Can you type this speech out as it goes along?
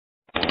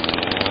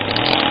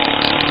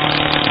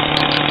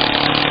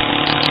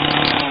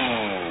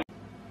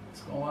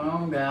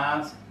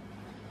guys.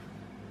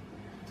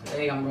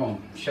 Today I'm going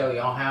to show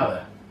y'all how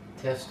to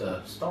test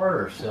a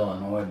starter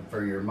solenoid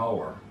for your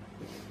mower.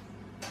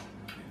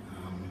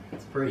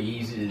 It's pretty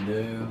easy to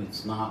do.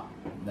 It's not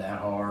that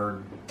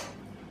hard.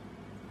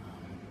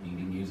 You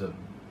can use a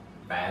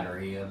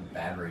battery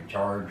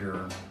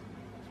charger,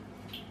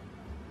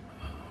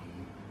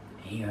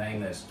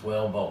 anything that's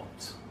 12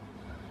 volts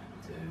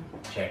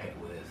to check it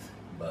with.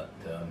 But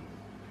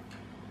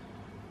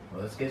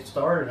let's get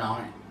started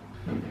on it.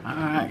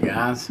 Alright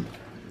guys,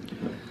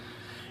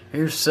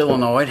 here's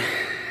solenoid.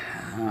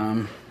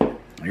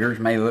 Yours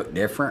may look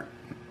different,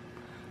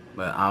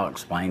 but I'll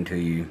explain to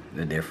you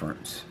the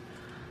difference.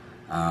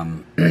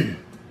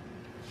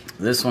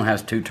 This one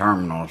has two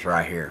terminals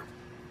right here.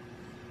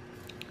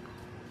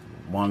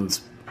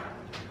 One's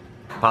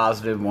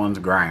positive, one's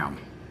ground.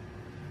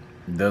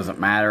 It doesn't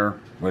matter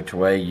which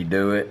way you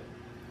do it.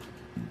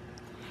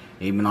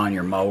 Even on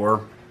your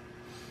mower,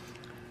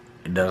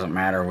 it doesn't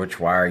matter which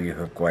wire you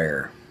hook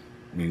where.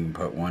 You can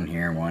put one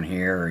here,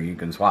 or you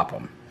can swap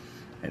them.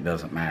 It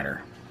doesn't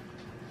matter.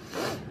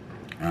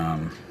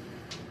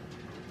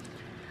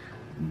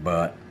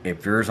 But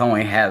if yours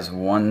only has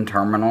one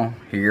terminal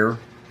here,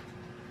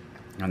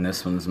 and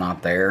this one's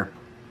not there,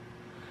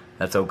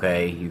 that's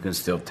okay. You can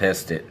still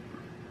test it.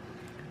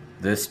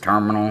 This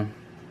terminal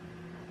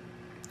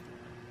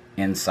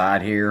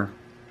inside here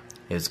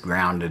is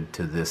grounded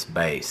to this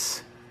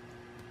base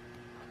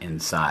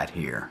inside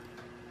here.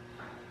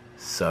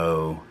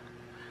 So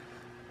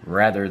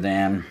rather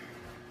than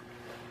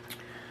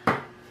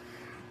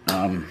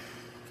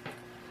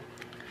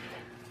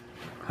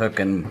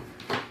hooking,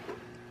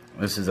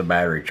 this is a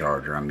battery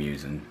charger I'm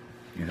using.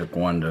 You hook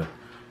one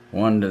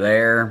to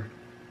there,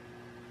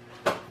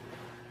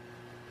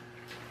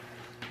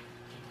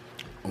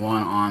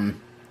 one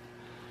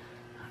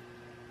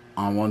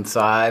on one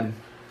side,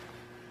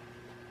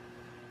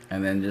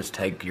 and then just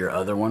take your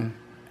other one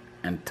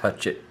and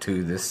touch it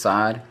to this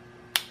side.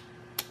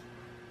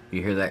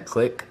 You hear that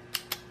click?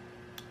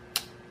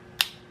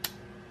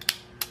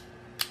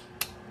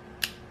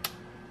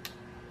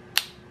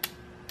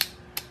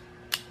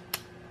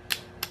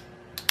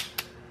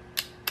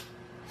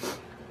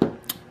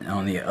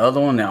 On the other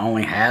one that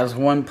only has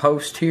one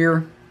post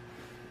here,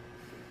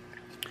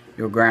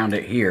 you'll ground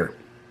it here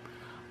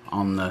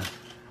on the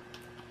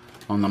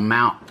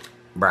mount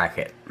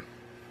bracket,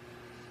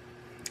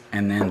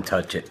 and then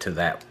touch it to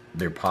that.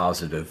 They're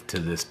positive to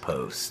this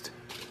post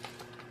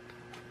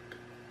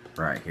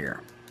right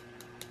here.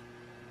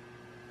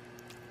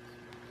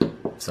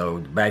 So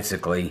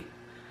basically,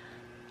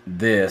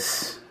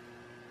 this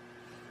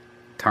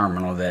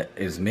terminal that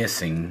is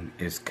missing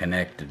is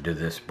connected to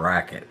this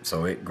bracket,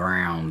 so it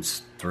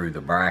grounds through the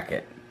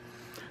bracket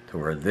to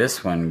where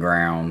this one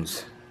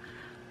grounds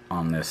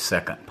on this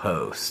second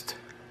post.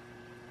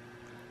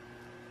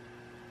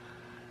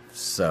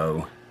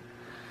 So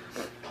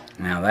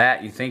now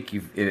that you think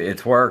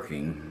it's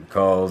working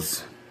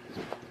because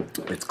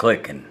it's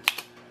clicking.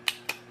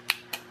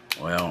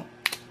 Well,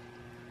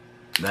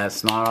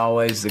 that's not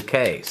always the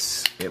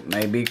case. It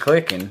may be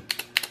clicking,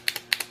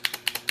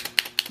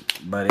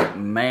 but it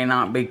may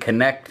not be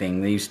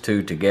connecting these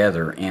two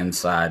together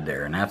inside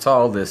there. And that's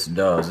all this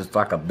does. It's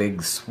like a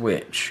big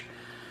switch.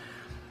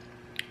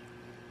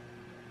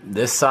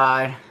 This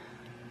side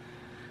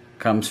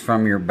comes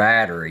from your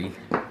battery,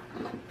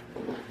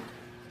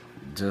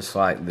 just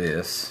like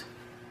this,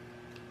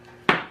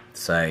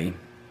 say.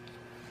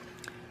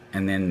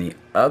 And then the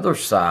other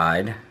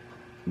side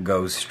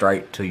goes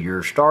straight to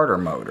your starter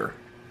motor.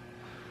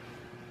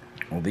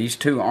 Well, these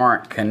two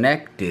aren't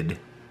connected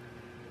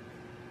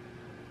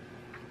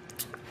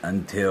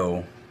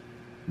until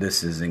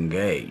this is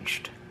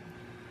engaged,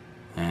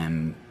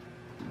 and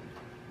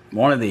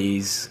one of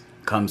these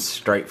comes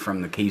straight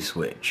from the key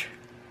switch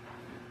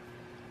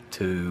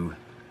to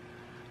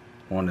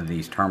one of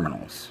these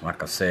terminals.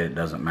 Like I said, it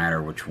doesn't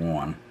matter which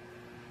one,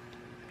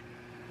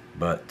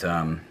 but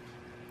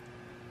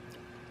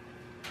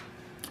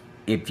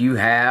if you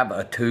have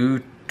a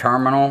two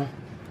terminal,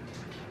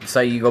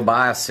 say you go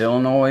buy a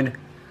solenoid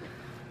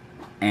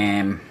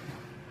and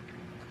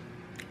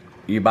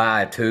you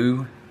buy a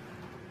two,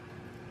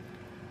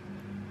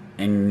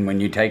 and when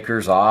you take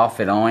yours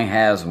off it only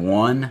has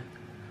one,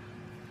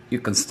 you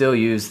can still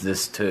use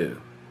this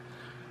too.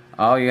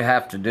 All you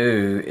have to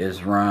do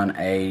is run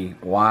a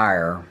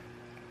wire,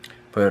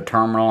 put a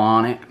terminal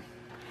on it,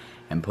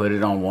 and put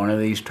it on one of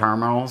these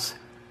terminals,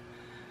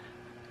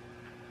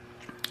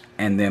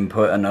 and then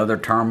put another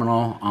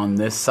terminal on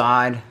this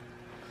side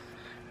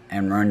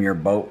and run your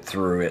bolt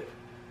through it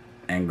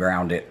and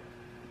ground it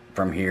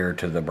from here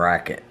to the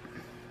bracket,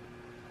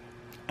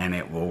 and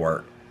it will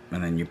work.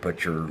 And then you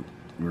put your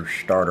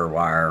starter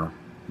wire,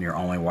 your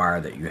only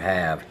wire that you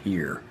have,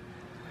 here,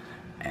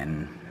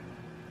 and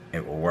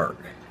it will work.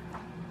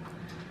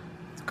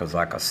 Because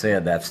like I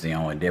said, that's the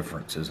only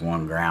difference, is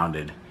one's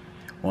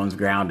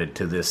grounded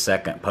to this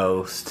second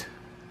post,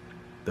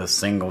 the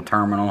single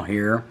terminal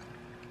here.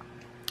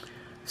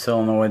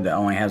 Solenoid that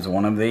only has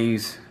one of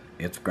these,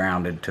 it's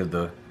grounded to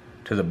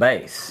the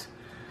base.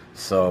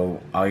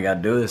 So all you gotta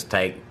do is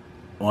take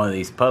one of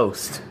these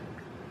posts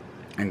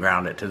and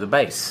ground it to the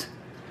base.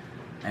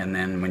 And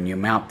then when you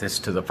mount this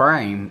to the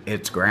frame,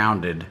 it's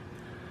grounded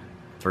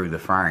through the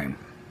frame.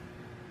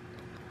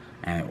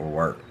 And it will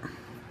work.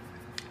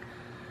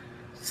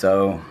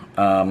 So,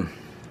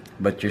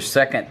 but your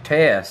second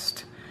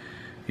test,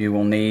 you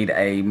will need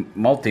a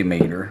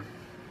multimeter.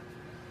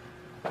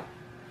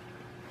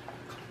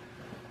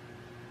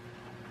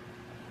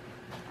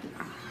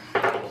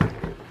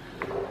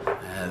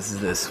 As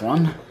this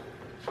one.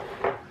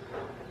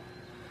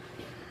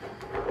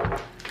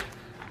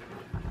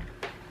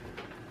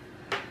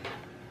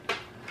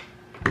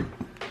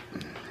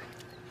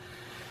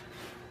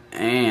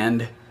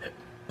 And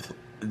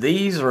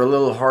these are a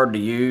little hard to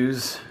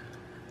use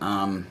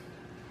to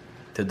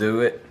do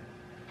it.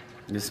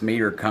 This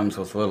meter comes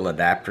with little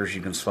adapters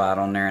you can slide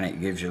on there, and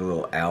it gives you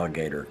little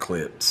alligator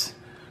clips,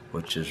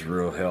 which is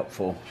real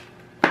helpful.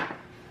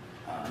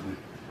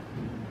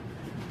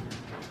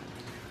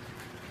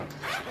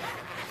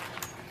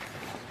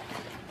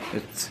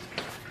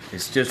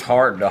 It's just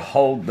hard to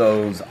hold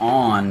those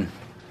on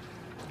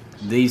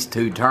these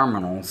two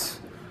terminals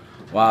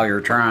while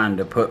you're trying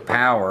to put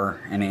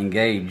power and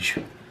engage,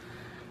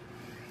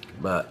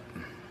 but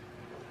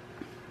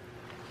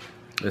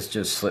this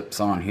just slips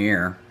on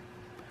here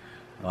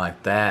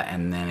like that,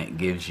 and then it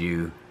gives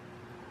you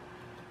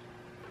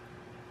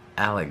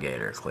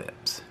alligator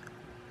clips.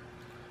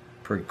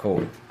 Pretty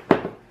cool.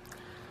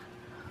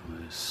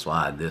 Let's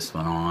slide this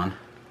one on.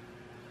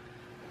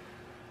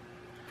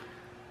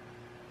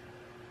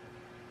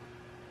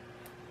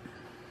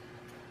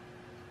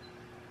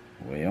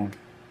 Well,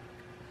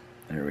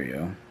 there we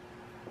go.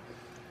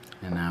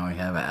 And now we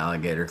have an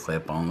alligator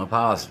clip on the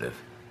positive.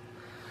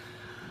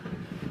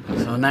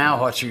 So now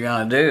what you're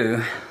gonna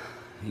do,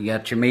 you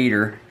got your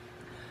meter,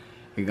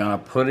 you're gonna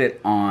put it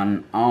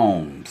on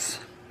ohms,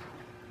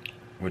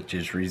 which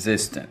is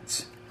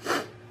resistance.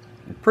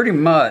 Pretty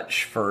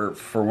much for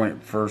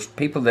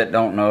people that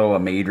don't know a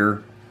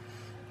meter,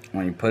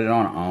 when you put it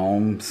on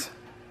ohms,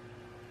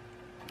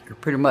 you're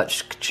pretty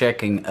much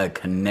checking a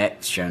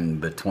connection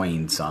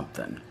between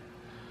something.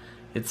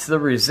 It's the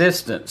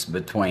resistance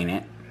between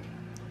it,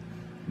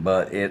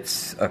 but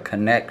it's a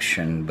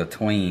connection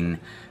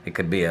between. It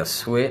could be a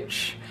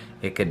switch,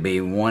 it could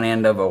be one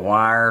end of a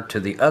wire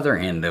to the other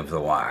end of the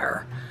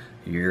wire.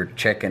 You're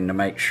checking to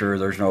make sure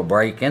there's no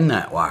break in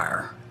that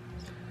wire.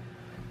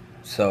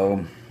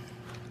 So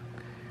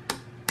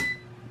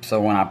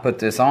when I put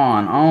this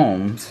on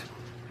ohms,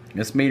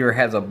 this meter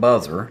has a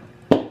buzzer.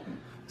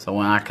 So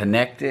when I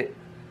connect it,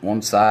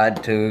 one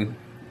side to,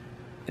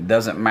 it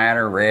doesn't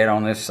matter, red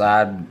on this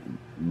side,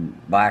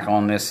 black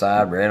on this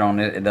side, red on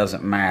it, it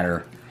doesn't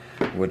matter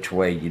which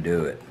way you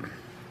do it.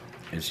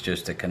 It's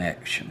just a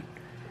connection.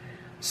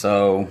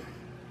 So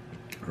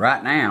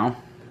right now,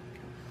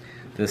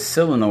 this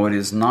solenoid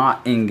is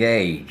not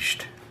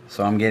engaged,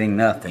 so I'm getting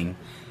nothing.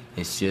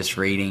 It's just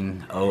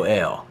reading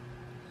OL.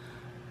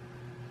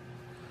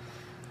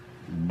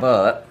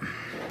 But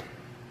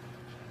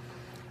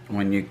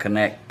when you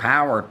connect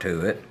power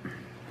to it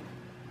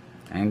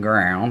and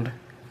ground,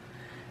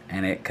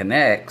 and it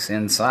connects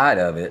inside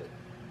of it,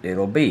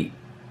 it'll beep.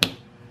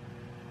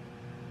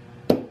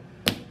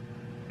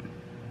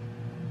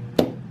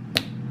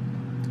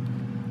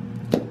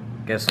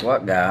 Guess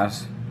what,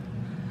 guys?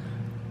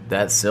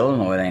 That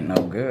solenoid ain't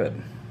no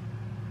good.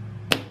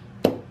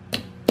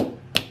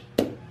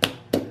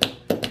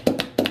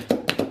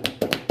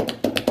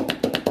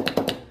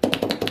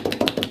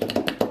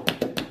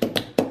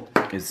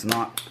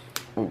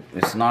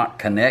 It's not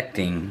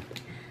connecting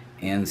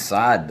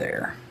inside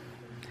there.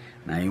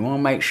 Now you want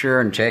to make sure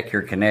and check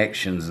your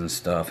connections and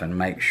stuff, and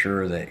make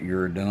sure that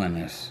you're doing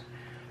this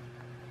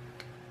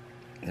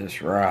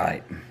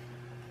right.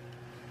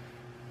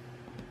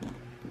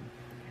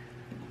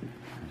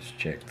 Let's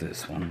check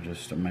this one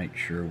just to make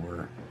sure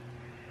we're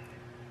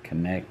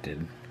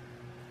connected.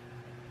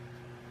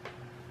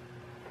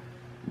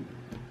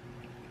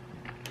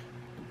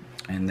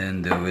 And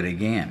then do it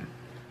again.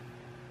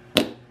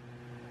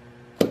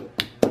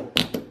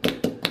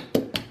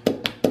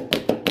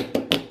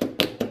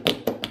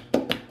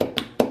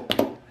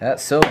 That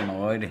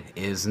solenoid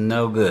is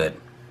no good.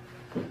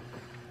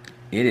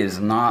 It is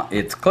not,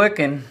 it's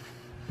clicking,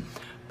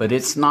 but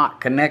it's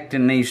not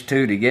connecting these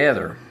two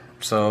together.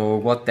 So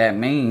what that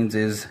means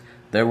is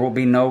there will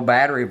be no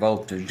battery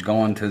voltage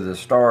going to the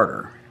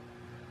starter.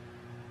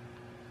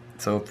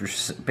 So if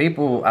there's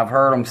people, I've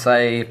heard them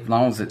say, as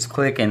long as it's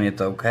clicking,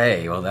 it's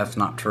okay. Well, that's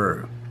not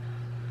true.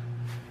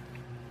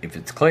 If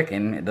it's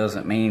clicking, it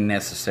doesn't mean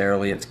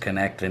necessarily it's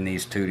connecting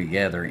these two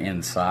together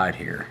inside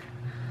here.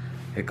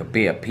 It could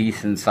be a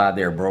piece inside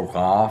there broke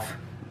off,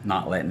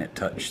 not letting it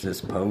touch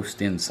this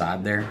post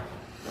inside there.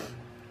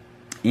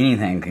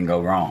 Anything can go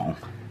wrong.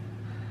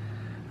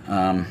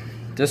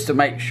 Just to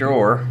make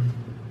sure,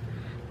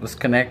 let's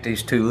connect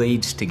these two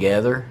leads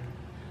together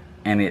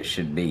and it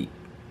should beep.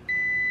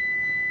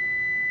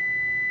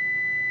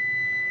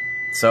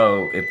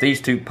 So if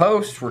these two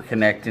posts were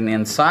connecting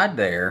inside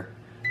there,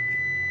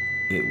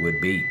 it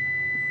would beep.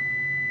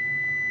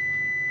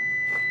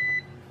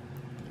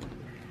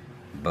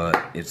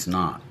 but it's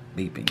not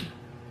beeping.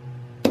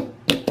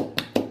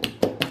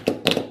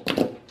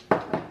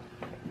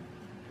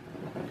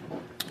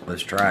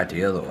 Let's try it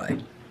the other way.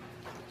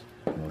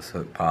 Let's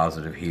hook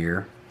positive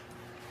here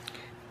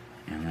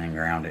and then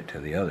ground it to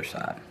the other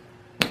side.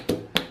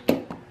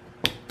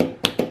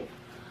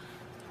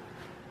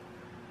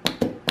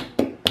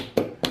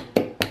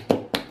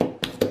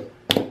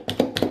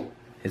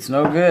 It's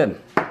no good.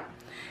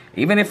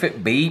 Even if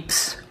it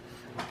beeps,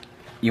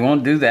 you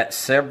want to do that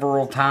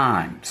several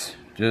times.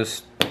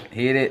 Just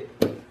hit it,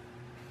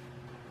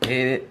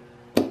 hit it.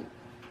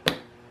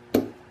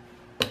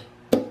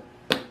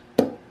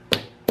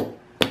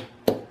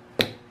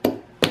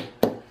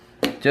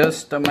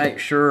 Just to make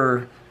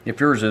sure, if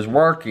yours is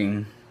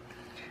working,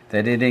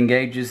 that it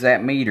engages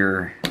that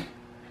meter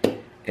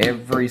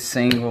every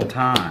single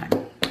time.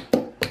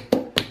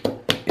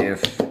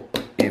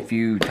 If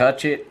you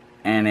touch it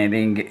and it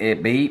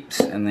beeps,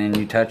 and then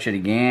you touch it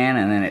again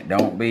and then it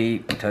don't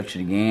beep, touch it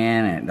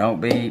again and it don't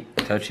beep,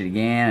 touch it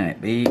again and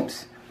it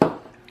beeps,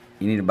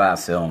 you need to buy a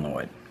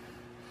solenoid,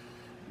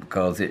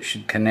 because it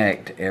should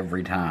connect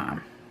every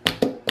time.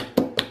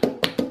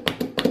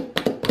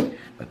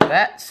 But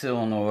that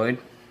solenoid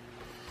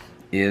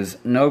is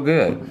no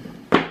good.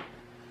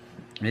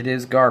 It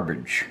is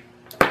garbage.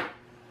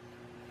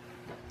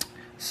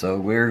 So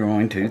we're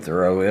going to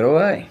throw it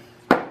away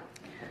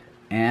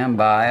and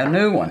buy a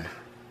new one.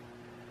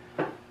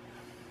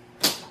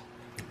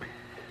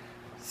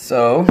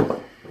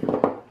 So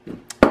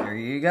there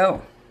you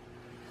go.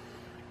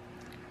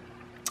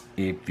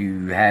 If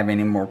you have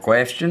any more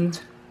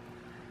questions,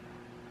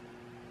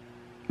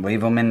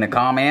 leave them in the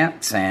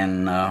comments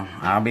and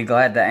I'll be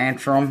glad to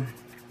answer them.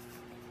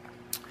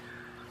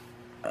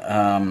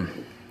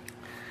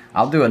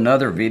 I'll do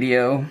another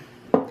video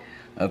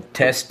of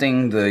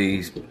testing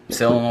the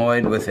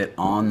solenoid with it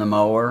on the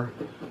mower,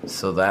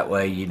 so that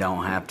way you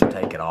don't have to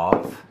take it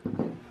off,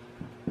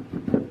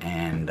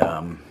 and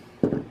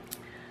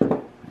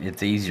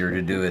it's easier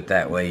to do it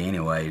that way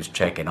anyways,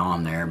 check it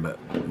on there.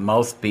 But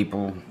most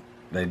people,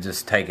 they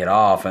just take it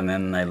off and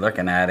then they're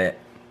looking at it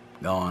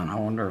going, I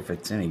wonder if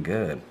it's any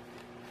good.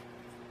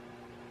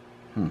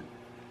 I wonder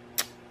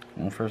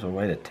if there's a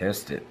way to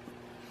test it.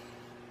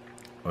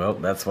 Well,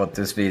 that's what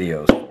this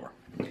video is for,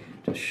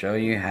 to show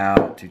you how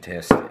to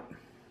test it.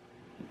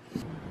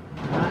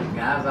 Alright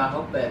guys, I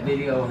hope that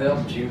video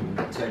helped you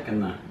checking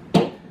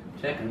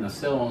the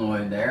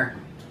solenoid there.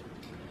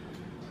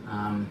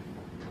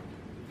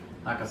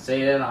 Like I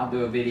said, I'll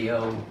do a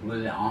video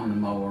with it on the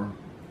mower,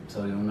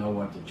 so you'll know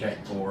what to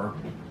check for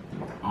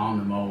on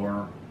the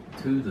mower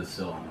to the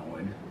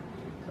solenoid,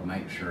 to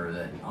make sure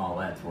that all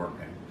that's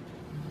working.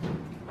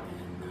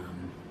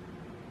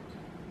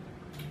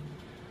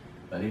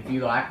 But if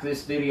you like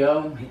this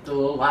video, hit the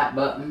little like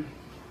button.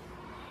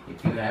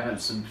 If you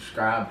haven't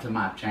subscribed to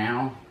my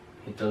channel,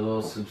 hit the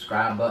little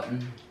subscribe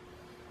button.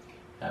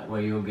 That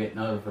way you'll get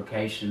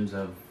notifications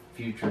of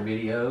future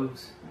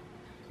videos.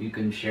 You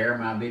can share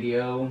my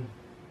video.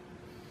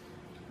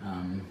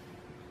 And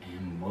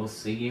we'll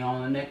see you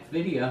on the next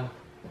video.